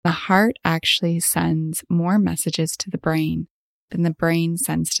heart actually sends more messages to the brain than the brain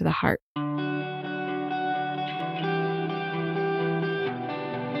sends to the heart.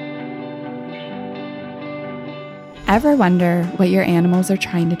 Ever wonder what your animals are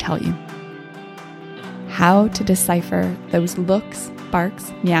trying to tell you? How to decipher those looks,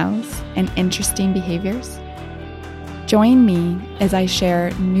 barks, meows, and interesting behaviors? Join me as I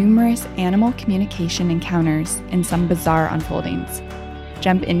share numerous animal communication encounters and some bizarre unfoldings.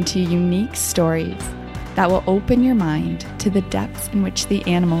 Jump into unique stories that will open your mind to the depths in which the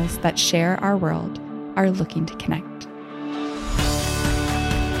animals that share our world are looking to connect.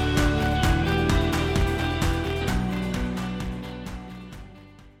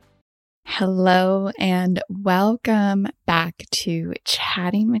 Hello and welcome back to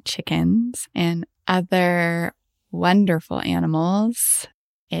Chatting with Chickens and Other Wonderful Animals.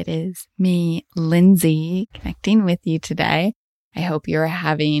 It is me, Lindsay, connecting with you today. I hope you're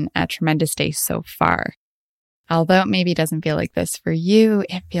having a tremendous day so far. Although it maybe doesn't feel like this for you,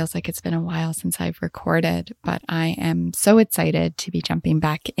 it feels like it's been a while since I've recorded, but I am so excited to be jumping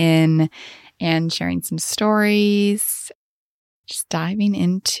back in and sharing some stories, just diving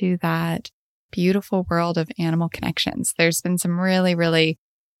into that beautiful world of animal connections. There's been some really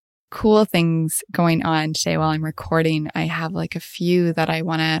cool things going on today while I'm recording. I have like a few that I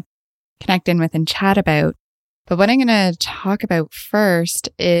want to connect in with and chat about. But what I'm going to talk about first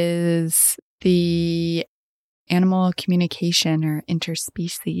is the animal communication or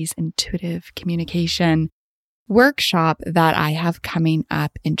interspecies intuitive communication workshop that I have coming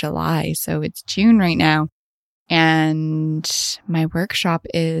up in July. So it's June right now. And my workshop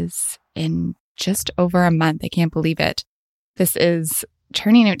is in just over a month. I can't believe it. This is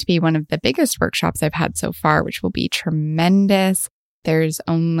turning out to be one of the biggest workshops I've had so far, which will be tremendous. There's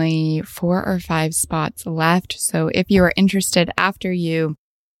only 4 or 5 spots left. So if you are interested after you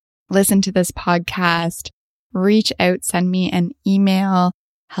listen to this podcast, reach out, send me an email,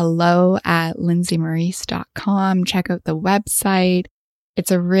 hello@lindsaymaurice.com. Check out the website.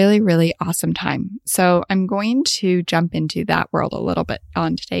 It's a really awesome time. So I'm going to jump into that world a little bit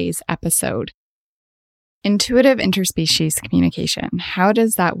on today's episode. Intuitive interspecies communication. How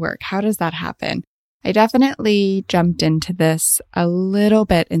does that work? How does that happen? I definitely jumped into this a little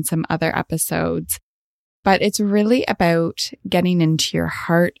bit in some other episodes, but it's really about getting into your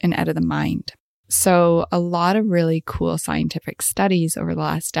heart and out of the mind. So a lot of really cool scientific studies over the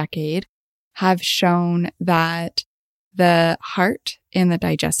last decade have shown that the heart and the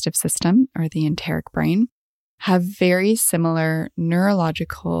digestive system, or the enteric brain, have very similar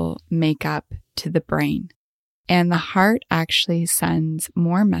neurological makeup to the brain. And the heart actually sends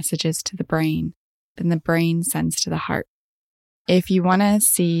more messages to the brain than the brain sends to the heart. If you want to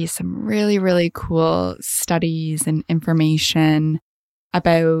see some really cool studies and information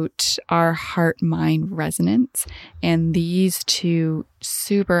about our heart-mind resonance and these two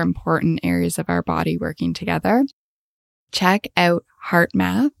super important areas of our body working together, check out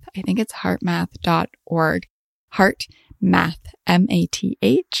HeartMath. I think it's heartmath.org. HeartMath,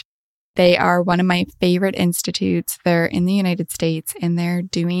 M-A-T-H. They are one of my favorite institutes. They're in the United States, and they're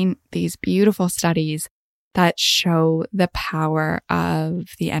doing these beautiful studies that show the power of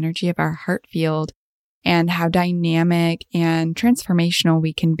the energy of our heart field and how dynamic and transformational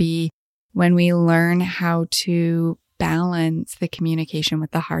we can be when we learn how to balance the communication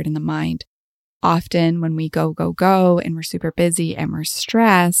with the heart and the mind. Often when we go, and we're super busy and we're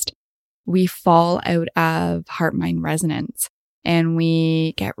stressed, we fall out of heart-mind resonance and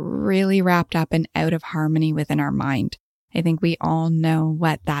we get really wrapped up and out of harmony within our mind. I think we all know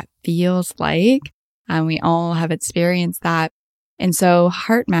what that feels like, and we all have experienced that. And so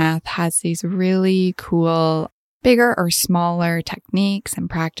HeartMath has these really cool, bigger or smaller techniques and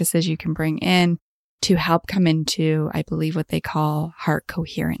practices you can bring in to help come into, I believe, what they call heart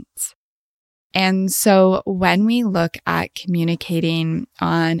coherence. And so when we look at communicating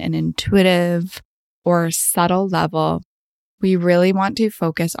on an intuitive or subtle level, we really want to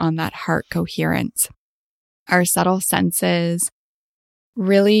focus on that heart coherence. Our subtle senses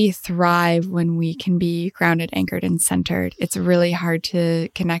really thrive when we can be grounded, anchored, and centered. It's really hard to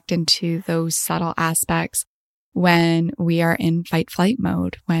connect into those subtle aspects when we are in fight-flight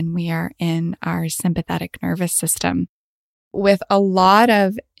mode, when we are in our sympathetic nervous system. With a lot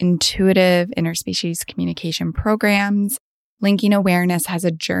of intuitive interspecies communication programs, Linking Awareness has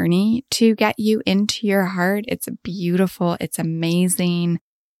a journey to get you into your heart. It's beautiful. It's amazing.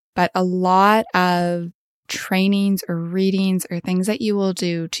 But a lot of trainings or readings or things that you will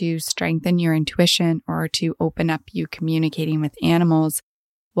do to strengthen your intuition or to open up you communicating with animals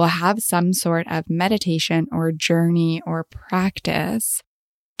will have some sort of meditation or journey or practice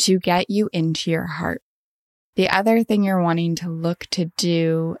to get you into your heart. The other thing you're wanting to look to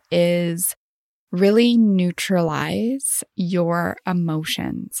do is really neutralize your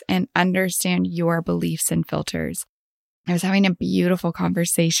emotions and understand your beliefs and filters. I was having a beautiful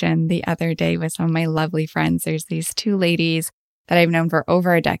conversation the other day with some of my lovely friends. There's these two ladies that I've known for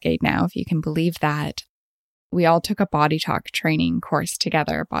over a decade now, if you can believe that. We all took a Body Talk training course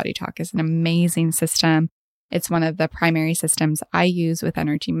together. Body Talk is an amazing system. It's one of the primary systems I use with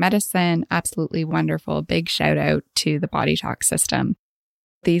energy medicine. Absolutely wonderful. Big shout out to the Body Talk system.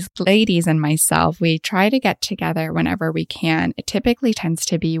 These ladies and myself, we try to get together whenever we can. It typically tends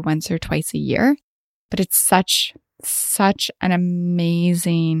to be once or twice a year, but it's such an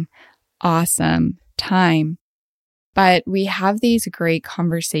amazing, awesome time. But we have these great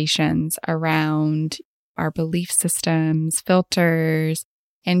conversations around our belief systems, filters,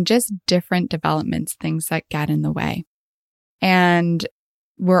 and just different developments, things that get in the way. And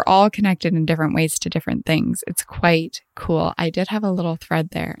we're all connected in different ways to different things. It's quite cool. I did have a little thread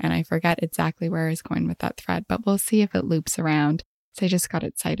there and I forget exactly where I was going with that thread, but we'll see if it loops around. So I just got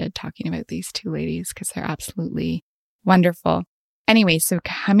excited talking about these two ladies because they're absolutely wonderful. Anyway, so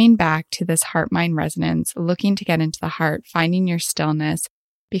coming back to this heart-mind resonance, looking to get into the heart, finding your stillness,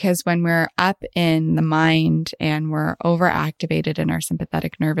 because when we're up in the mind and we're overactivated in our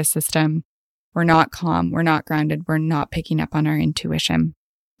sympathetic nervous system, we're not calm, we're not grounded, we're not picking up on our intuition.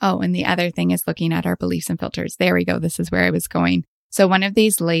 Oh, and the other thing is looking at our beliefs and filters. There we go. This is where I was going. So one of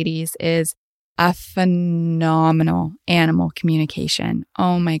these ladies is a phenomenal animal communication.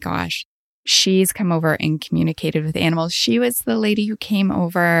 Oh my gosh. She's come over and communicated with animals. She was the lady who came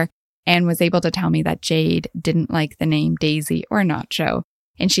over and was able to tell me that Jade didn't like the name Daisy or Nacho.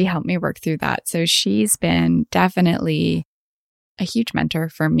 And she helped me work through that. So she's been definitely a huge mentor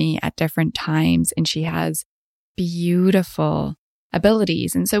for me at different times. And she has beautiful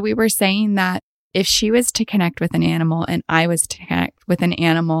abilities. And so we were saying that if she was to connect with an animal and I was to connect with an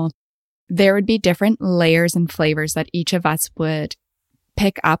animal, there would be different layers and flavors that each of us would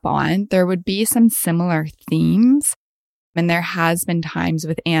pick up on. There would be some similar themes. And there has been times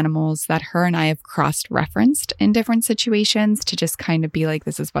with animals that her and I have cross-referenced in different situations to just kind of be like,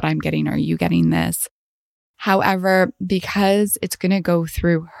 this is what I'm getting. Are you getting this? However, because it's going to go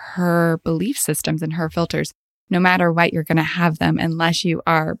through her belief systems and her filters, no matter what, you're going to have them unless you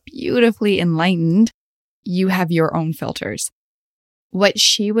are beautifully enlightened. You have your own filters. What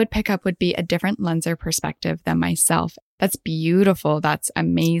she would pick up would be a different lens or perspective than myself. That's beautiful. That's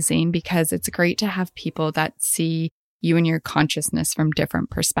amazing because it's great to have people that see you and your consciousness from different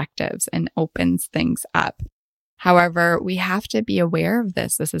perspectives and opens things up. However, we have to be aware of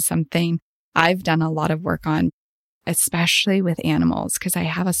this. This is something I've done a lot of work on, especially with animals, because I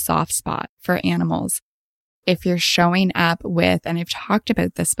have a soft spot for animals. If you're showing up with, and I've talked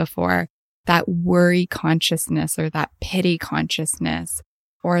about this before, that worry consciousness or that pity consciousness,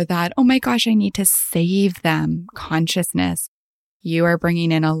 or that, oh my gosh, I need to save them consciousness, you are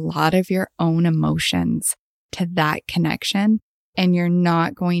bringing in a lot of your own emotions to that connection, and you're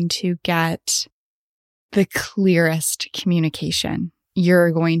not going to get the clearest communication.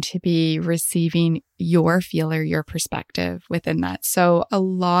 You're going to be receiving your feeler, your perspective within that. So a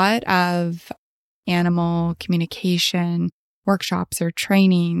lot of animal communication workshops or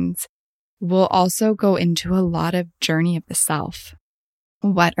trainings will also go into a lot of journey of the self.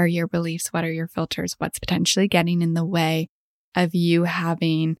 What are your beliefs? What are your filters? What's potentially getting in the way of you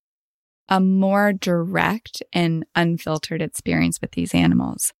having a more direct and unfiltered experience with these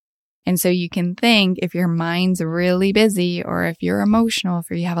animals? And so you can think if your mind's really busy or if you're emotional,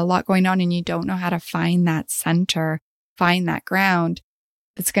 if you have a lot going on and you don't know how to find that center, find that ground,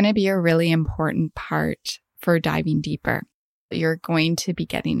 it's going to be a really important part for diving deeper. You're going to be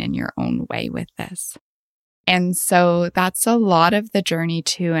getting in your own way with this. And so that's a lot of the journey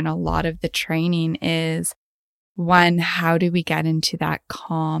too. And a lot of the training is, one, how do we get into that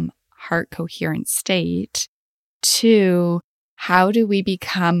calm, heart coherent state? Two, how do we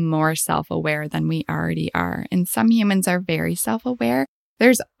become more self-aware than we already are? And some humans are very self-aware.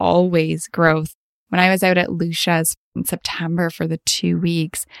 There's always growth. When I was out at Lucia's in September for the 2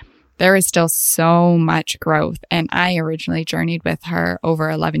 weeks, there is still so much growth. And I originally journeyed with her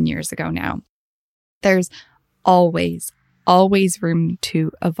over 11 years ago now. There's always room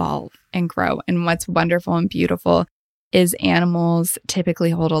to evolve and grow. And what's wonderful and beautiful is animals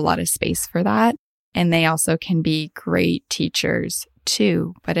typically hold a lot of space for that. And they also can be great teachers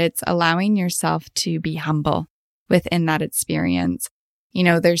too. But it's allowing yourself to be humble within that experience. You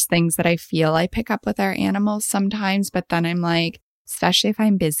know, there's things that I feel I pick up with our animals sometimes, but then I'm like, especially if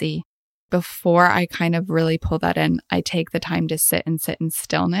I'm busy, before I kind of really pull that in, I take the time to sit in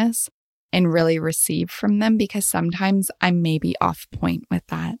stillness and really receive from them, because sometimes I may be off point with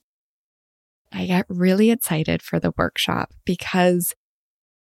that. I get really excited for the workshop because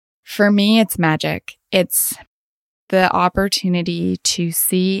for me, it's magic. It's the opportunity to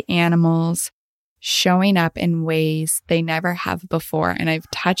see animals showing up in ways they never have before. And I've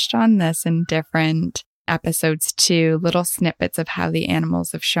touched on this in different episodes too, little snippets of how the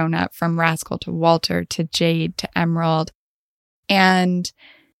animals have shown up, from Rascal to Walter to Jade to Emerald. And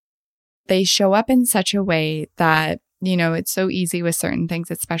they show up in such a way that, it's so easy with certain things,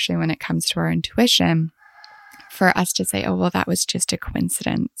 especially when it comes to our intuition, for us to say, oh, well, that was just a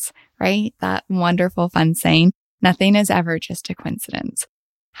coincidence, right? That wonderful, fun saying, nothing is ever just a coincidence.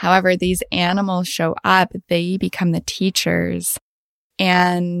 However, these animals show up, they become the teachers,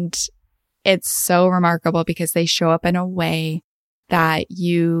 and it's so remarkable because they show up in a way that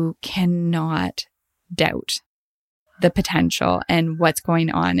you cannot doubt the potential and what's going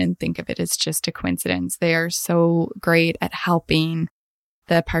on and think of it as just a coincidence. They are so great at helping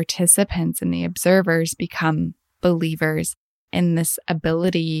the participants and the observers become believers in this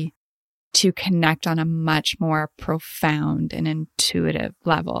ability to connect on a much more profound and intuitive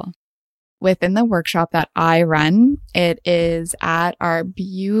level. Within the workshop that I run, it is at our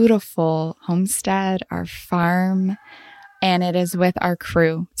beautiful homestead, our farm, and it is with our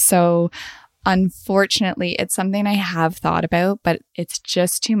crew. So unfortunately, it's something I have thought about, but it's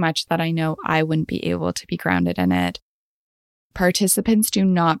just too much that I know I wouldn't be able to be grounded in it. Participants do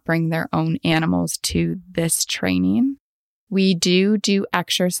not bring their own animals to this training. We do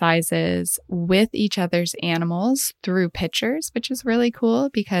exercises with each other's animals through pictures, which is really cool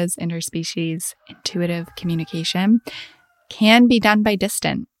because interspecies intuitive communication can be done by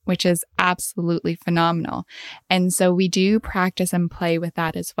distance, which is absolutely phenomenal. And so we do practice and play with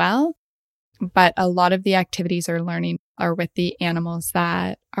that as well. But a lot of the activities or learning are with the animals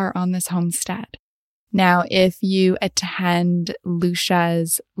that are on this homestead. Now, if you attend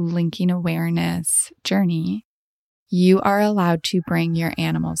Lucia's Linking Awareness journey, you are allowed to bring your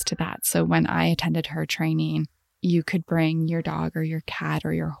animals to that. So when I attended her training, you could bring your dog or your cat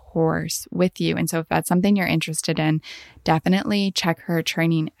or your horse with you. And so if that's something you're interested in, definitely check her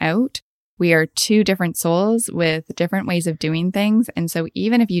training out. We are two different souls with different ways of doing things. And so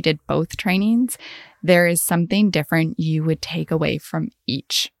even if you did both trainings, there is something different you would take away from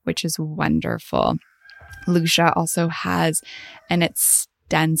each, which is wonderful. Lucia also has an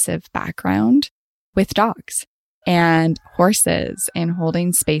extensive background with dogs and horses and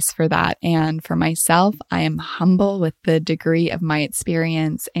holding space for that. And for myself, I am humble with the degree of my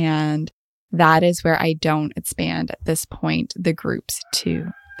experience. And that is where I don't expand at this point the groups to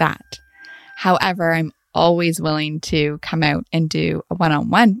that. However, I'm always willing to come out and do a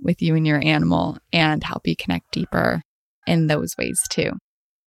one-on-one with you and your animal and help you connect deeper in those ways too.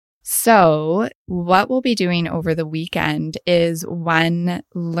 So what we'll be doing over the weekend is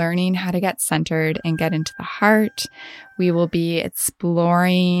learning how to get centered and get into the heart. We will be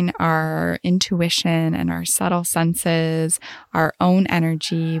exploring our intuition and our subtle senses, our own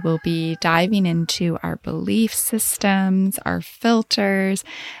energy. We'll be diving into our belief systems, our filters,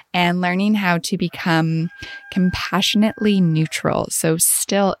 and learning how to become compassionately neutral. So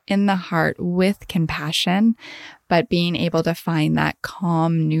still in the heart with compassion, but being able to find that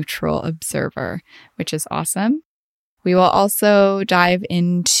calm, neutral observer, which is awesome. We will also dive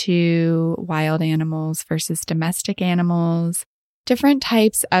into wild animals versus domestic animals, different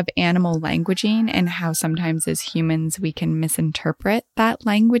types of animal languaging, and how sometimes as humans we can misinterpret that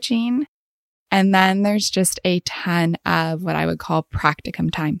languaging. And then there's just a ton of what I would call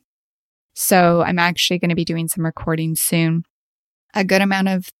practicum time. So I'm actually going to be doing some recording soon. A good amount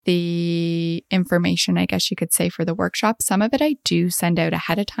of the information, I guess you could say, for the workshop, some of it I do send out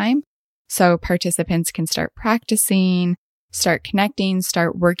ahead of time. So participants can start practicing, start connecting,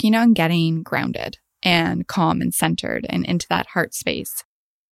 start working on getting grounded and calm and centered and into that heart space.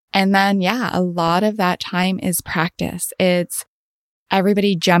 And then, a lot of that time is practice. It's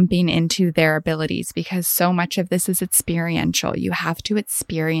everybody jumping into their abilities because so much of this is experiential. You have to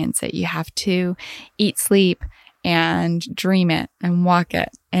experience it. You have to eat, sleep, and dream it and walk it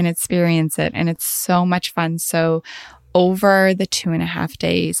and experience it. And it's so much fun. So over the 2.5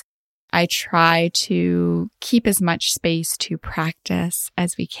 days, I try to keep as much space to practice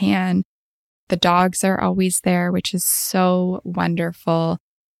as we can. The dogs are always there, which is so wonderful.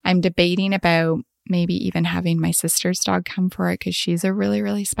 I'm debating about maybe even having my sister's dog come for it because she's a really,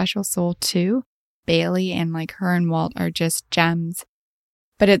 really special soul too. Bailey, and her and Walt are just gems.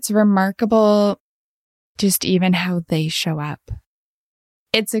 But it's remarkable just even how they show up.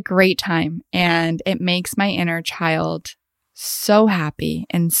 It's a great time, and it makes my inner child so happy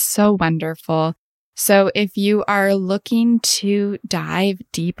and so wonderful. So if you are looking to dive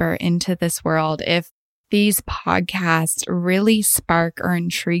deeper into this world, if these podcasts really spark or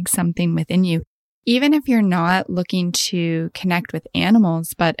intrigue something within you, even if you're not looking to connect with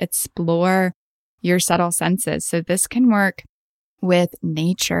animals, but explore your subtle senses. So this can work with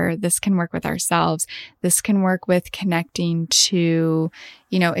nature. This can work with ourselves. This can work with connecting to,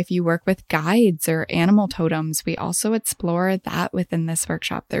 if you work with guides or animal totems, we also explore that within this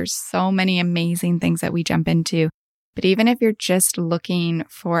workshop. There's so many amazing things that we jump into. But even if you're just looking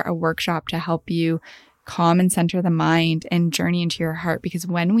for a workshop to help you calm and center the mind and journey into your heart, because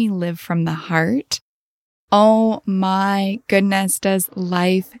when we live from the heart, oh my goodness, does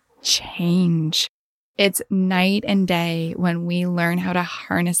life change. It's night and day when we learn how to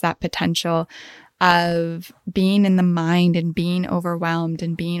harness that potential of being in the mind and being overwhelmed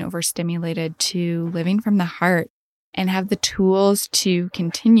and being overstimulated to living from the heart and have the tools to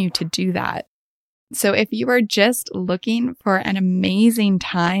continue to do that. So if you are just looking for an amazing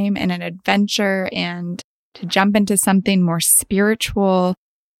time and an adventure and to jump into something more spiritual,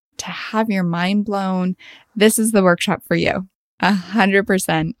 to have your mind blown, this is the workshop for you.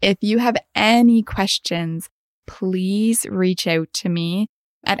 100%. If you have any questions, please reach out to me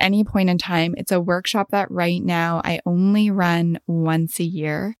at any point in time. It's a workshop that right now I only run once a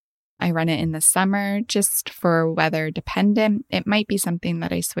year. I run it in the summer just for weather dependent. It might be something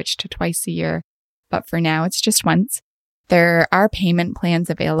that I switch to twice a year, but for now it's just once. There are payment plans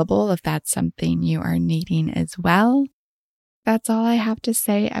available if that's something you are needing as well. That's all I have to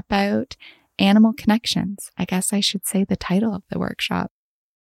say about Animal Connections. I guess I should say the title of the workshop.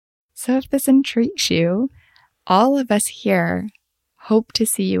 So if this intrigues you, all of us here hope to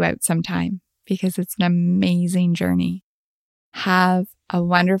see you out sometime because it's an amazing journey. Have a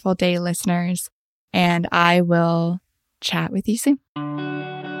wonderful day, listeners, and I will chat with you soon.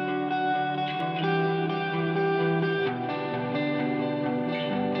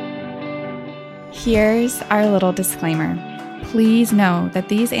 Here's our little disclaimer. Please know that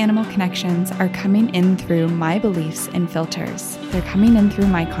these animal connections are coming in through my beliefs and filters. They're coming in through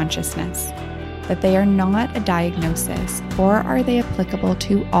my consciousness. That they are not a diagnosis, or are they applicable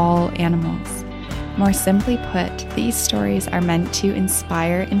to all animals. More simply put, these stories are meant to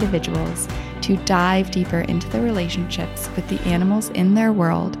inspire individuals to dive deeper into the relationships with the animals in their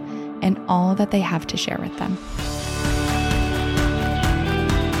world and all that they have to share with them.